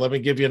we go, let me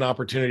give you an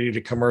opportunity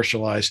to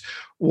commercialize.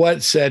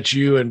 What sets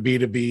you and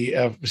B2B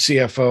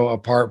CFO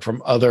apart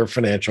from other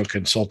financial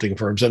consulting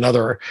firms and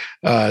other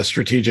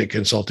strategic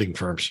consulting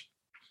firms?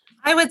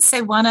 I would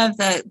say one of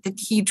the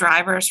key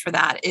drivers for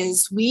that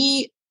is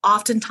we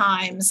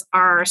oftentimes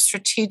are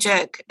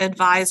strategic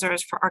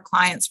advisors for our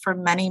clients for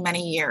many,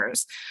 many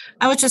years.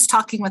 I was just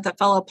talking with a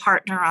fellow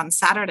partner on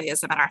Saturday,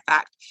 as a matter of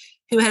fact,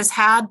 who has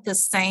had the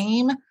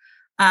same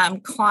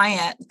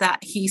client that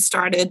he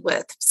started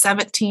with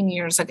 17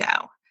 years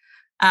ago.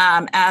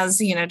 As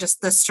just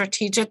the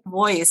strategic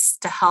voice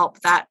to help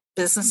that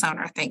business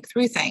owner think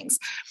through things.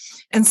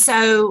 And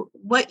so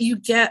what you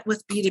get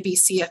with B2B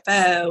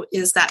CFO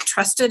is that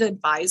trusted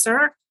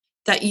advisor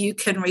that you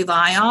can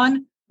rely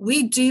on.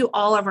 We do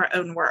all of our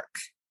own work.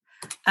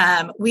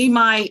 We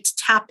might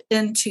tap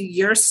into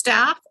your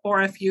staff,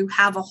 or if you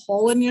have a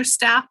hole in your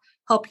staff,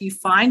 help you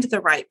find the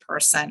right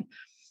person.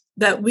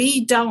 But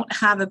we don't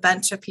have a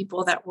bunch of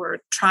people that we're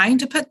trying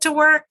to put to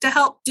work to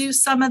help do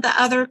some of the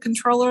other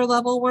controller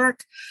level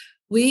work.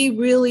 We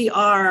really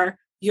are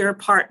your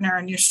partner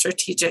and your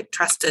strategic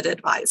trusted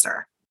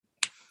advisor.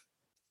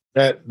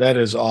 That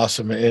is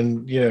awesome.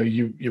 And,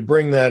 you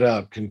bring that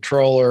up,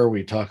 controller.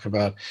 We talk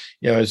about,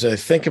 as I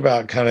think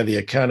about kind of the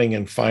accounting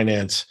and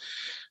finance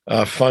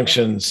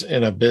functions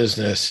in a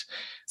business,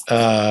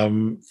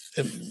 so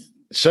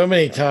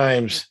many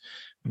times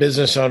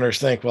business owners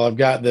think, well, I've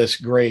got this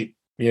great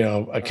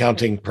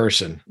accounting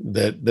person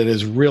that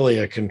is really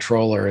a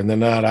controller, and they're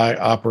not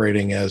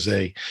operating as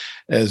a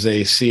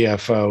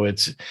CFO.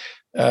 It's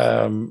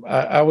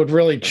I would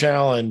really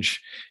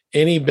challenge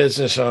any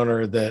business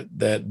owner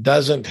that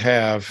doesn't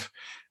have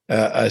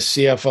a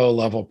CFO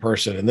level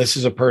person, and this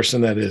is a person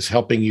that is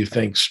helping you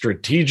think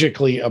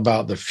strategically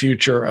about the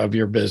future of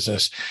your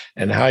business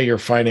and how your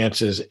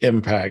finances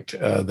impact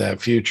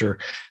that future,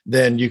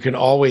 then you can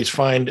always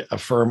find a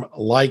firm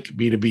like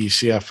B2B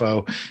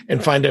CFO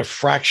and find a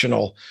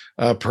fractional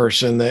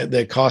person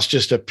that costs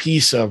just a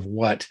piece of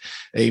what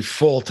a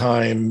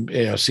full-time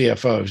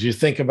CFO is. You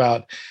think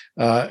about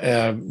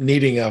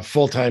needing a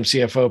full-time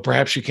CFO,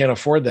 perhaps you can't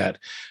afford that.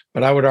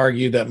 But I would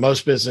argue that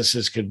most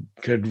businesses could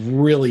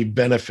really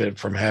benefit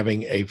from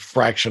having a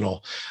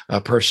fractional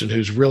person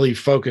who's really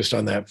focused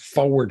on that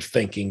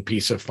forward-thinking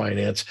piece of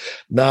finance,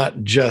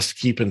 not just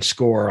keeping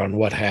score on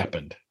what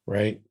happened,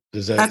 right?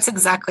 That's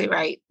exactly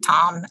right,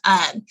 Tom.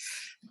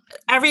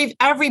 Every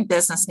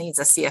business needs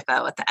a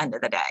CFO at the end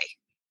of the day.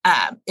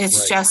 It's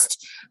right.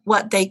 Just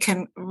what they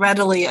can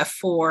readily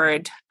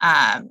afford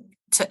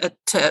to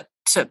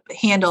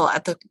handle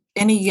at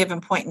any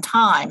given point in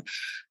time.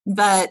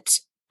 But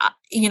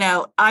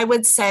I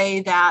would say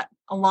that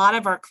a lot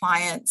of our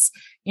clients,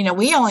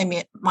 we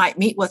only might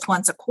meet with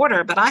once a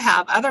quarter, but I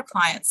have other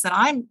clients that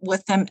I'm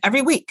with them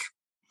every week.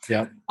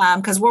 Yeah.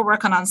 Because we're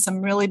working on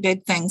some really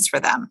big things for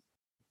them.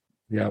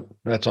 Yeah,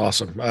 that's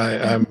awesome.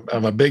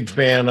 I'm a big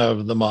fan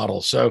of the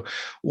model. So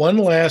one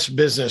last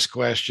business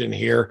question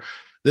here.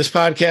 This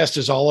podcast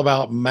is all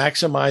about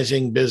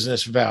maximizing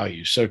business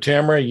value. So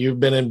Tamara,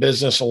 you've been in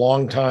business a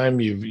long time.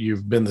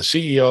 You've been the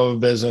CEO of a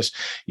business.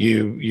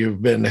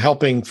 You've been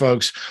helping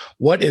folks.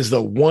 What is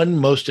the one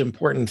most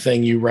important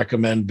thing you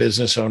recommend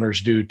business owners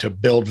do to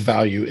build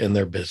value in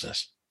their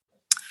business?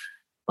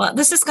 Well,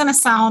 this is going to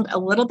sound a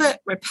little bit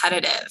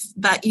repetitive,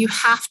 but you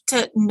have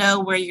to know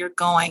where you're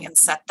going and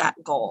set that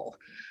goal.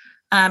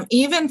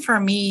 Even for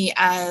me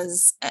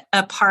as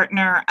a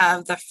partner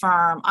of the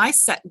firm, I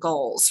set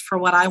goals for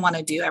what I want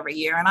to do every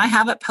year, and I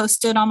have it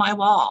posted on my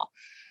wall.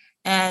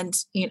 And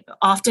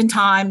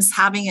oftentimes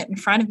having it in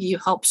front of you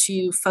helps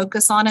you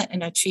focus on it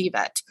and achieve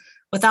it.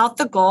 Without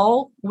the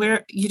goal,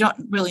 you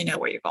don't really know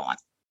where you're going.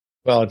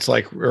 Well, it's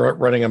like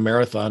running a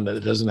marathon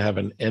that doesn't have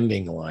an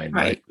ending line,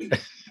 right?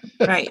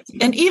 Right.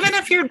 And even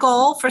if your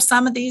goal for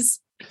some of these,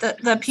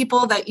 the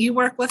people that you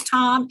work with,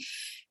 Tom,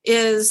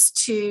 is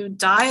to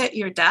die at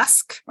your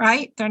desk,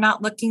 right? They're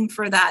not looking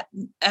for that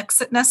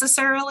exit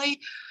necessarily.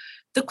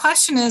 The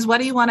question is, what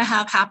do you want to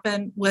have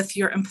happen with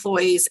your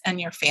employees and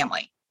your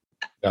family?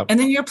 Yep. And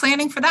then you're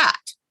planning for that,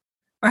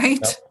 right?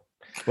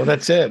 Yep. Well,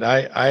 that's it.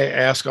 I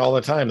ask all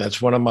the time.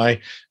 That's one of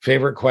my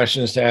favorite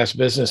questions to ask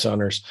business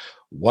owners.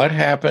 what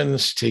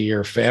happens to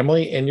your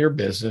family and your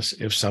business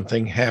if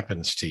something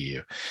happens to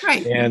you?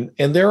 Right. And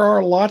there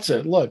are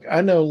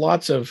I know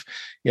lots of,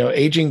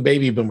 aging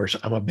baby boomers.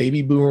 I'm a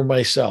baby boomer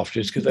myself.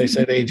 Just because I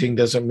said aging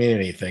doesn't mean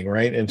anything,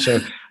 right? And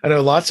so I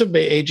know lots of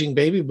aging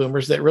baby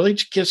boomers that really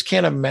just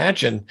can't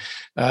imagine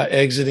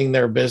exiting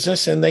their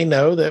business. And they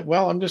know that,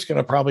 well, I'm just going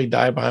to probably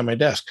die behind my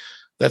desk.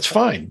 That's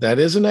fine. That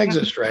is an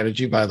exit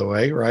strategy, by the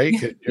way, right?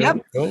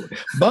 Yep.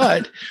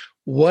 But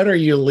what are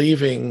you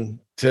leaving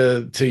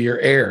to your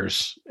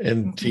heirs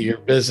and to your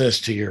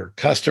business, to your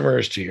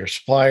customers, to your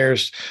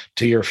suppliers,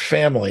 to your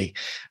family?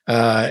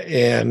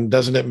 And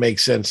doesn't it make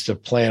sense to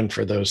plan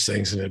for those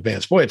things in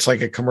advance? Boy, it's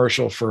like a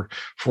commercial for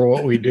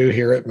what we do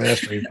here at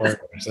Mastery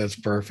Partners. That's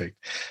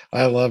perfect.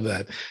 I love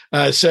that.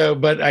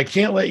 But I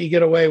can't let you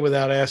get away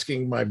without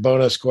asking my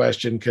bonus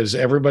question, because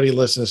everybody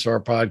listens to our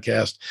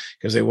podcast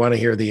because they want to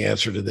hear the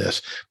answer to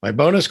this. My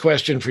bonus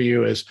question for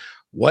you is,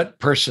 what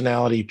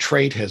personality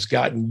trait has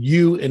gotten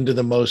you into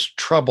the most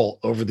trouble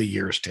over the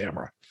years,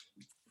 Tamara?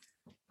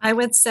 I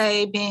would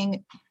say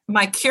being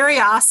my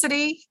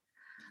curiosity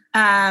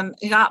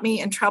got me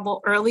in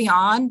trouble early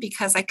on,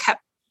 because I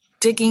kept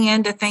digging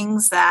into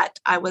things that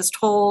I was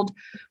told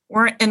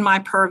weren't in my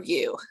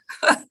purview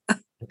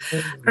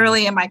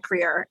early in my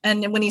career.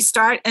 And when you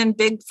start in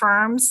big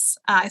firms,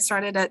 I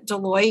started at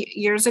Deloitte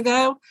years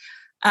ago.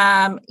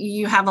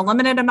 You have a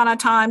limited amount of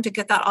time to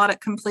get that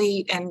audit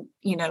complete, and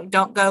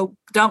don't go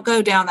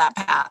down that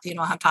path. You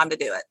don't have time to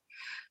do it.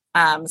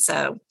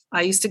 So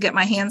I used to get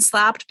my hands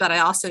slapped, but I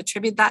also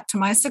attribute that to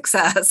my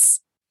success.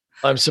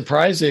 I'm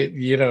surprised that,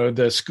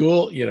 the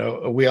school,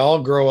 we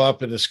all grow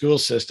up in a school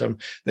system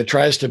that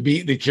tries to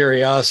beat the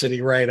curiosity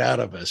right out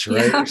of us,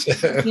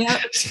 right? Yeah.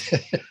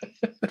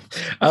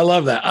 I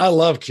love that. I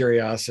love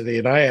curiosity.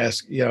 And I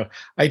ask,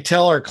 I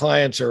tell our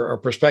clients or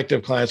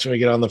prospective clients when we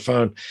get on the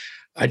phone,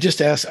 I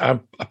just ask, I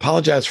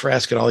apologize for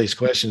asking all these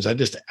questions. I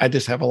just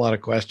have a lot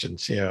of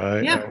questions.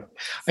 I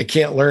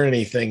can't learn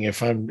anything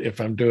if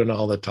I'm doing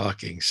all the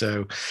talking.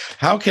 So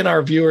how can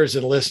our viewers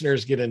and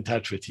listeners get in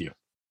touch with you?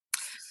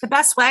 The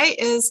best way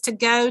is to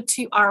go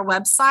to our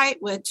website,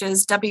 which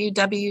is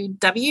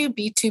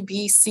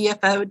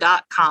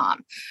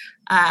www.b2bcfo.com.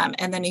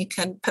 And then you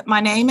can put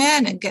my name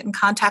in and get in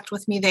contact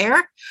with me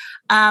there.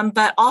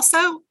 But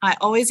also, I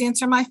always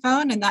answer my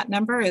phone, and that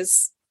number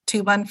is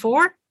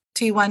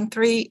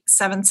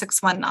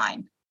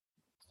 214-213-7619.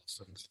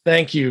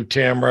 Thank you,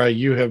 Tamara.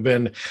 You have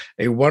been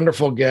a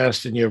wonderful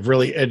guest, and you have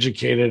really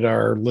educated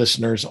our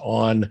listeners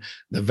on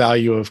the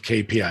value of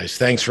KPIs.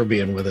 Thanks for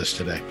being with us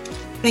today.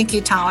 Thank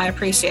you, Tom. I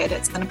appreciate it.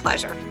 It's been a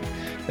pleasure.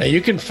 Now,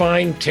 you can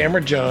find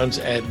Tamara Jones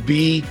at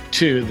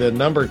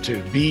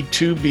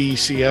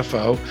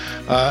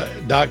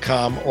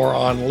B2bcfo.com or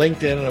on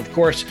LinkedIn. And of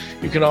course,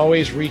 you can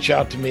always reach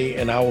out to me,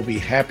 and I will be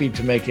happy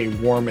to make a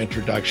warm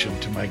introduction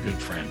to my good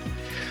friend.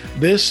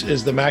 This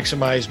is the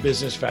Maximize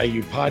Business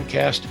Value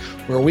podcast,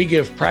 where we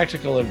give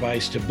practical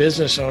advice to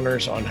business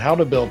owners on how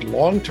to build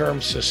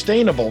long-term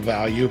sustainable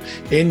value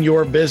in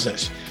your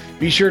business.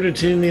 Be sure to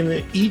tune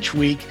in each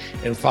week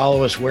and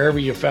follow us wherever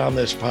you found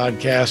this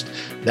podcast.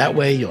 That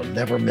way you'll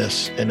never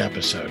miss an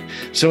episode.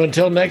 So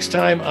until next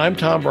time, I'm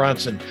Tom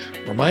Bronson,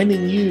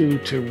 reminding you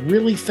to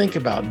really think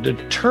about,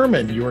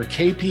 determine your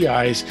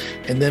KPIs,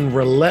 and then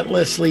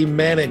relentlessly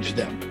manage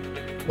them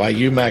while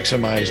you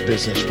maximize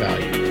business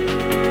value.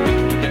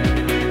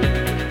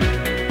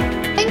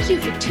 Thank you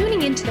for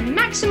tuning in to the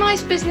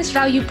Maximize Business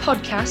Value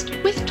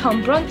podcast with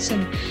Tom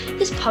Bronson.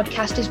 This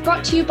podcast is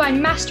brought to you by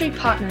Mastery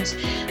Partners,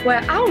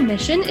 where our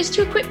mission is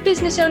to equip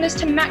business owners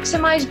to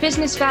maximize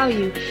business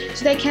value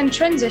so they can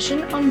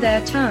transition on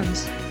their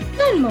terms.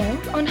 Learn more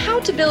on how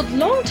to build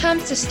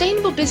long-term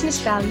sustainable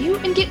business value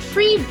and get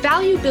free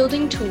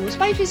value-building tools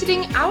by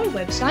visiting our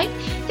website,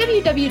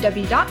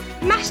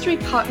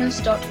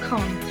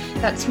 www.masterypartners.com.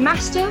 That's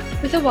master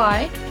with a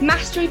Y,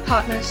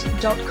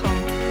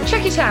 masterypartners.com.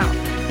 Check it out.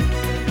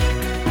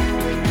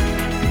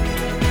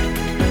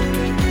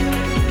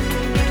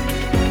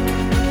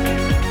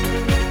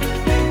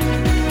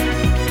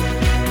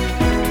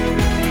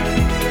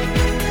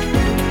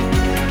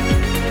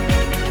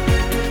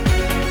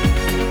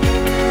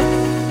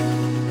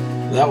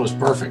 That was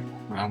perfect.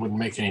 I wouldn't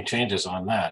make any changes on that.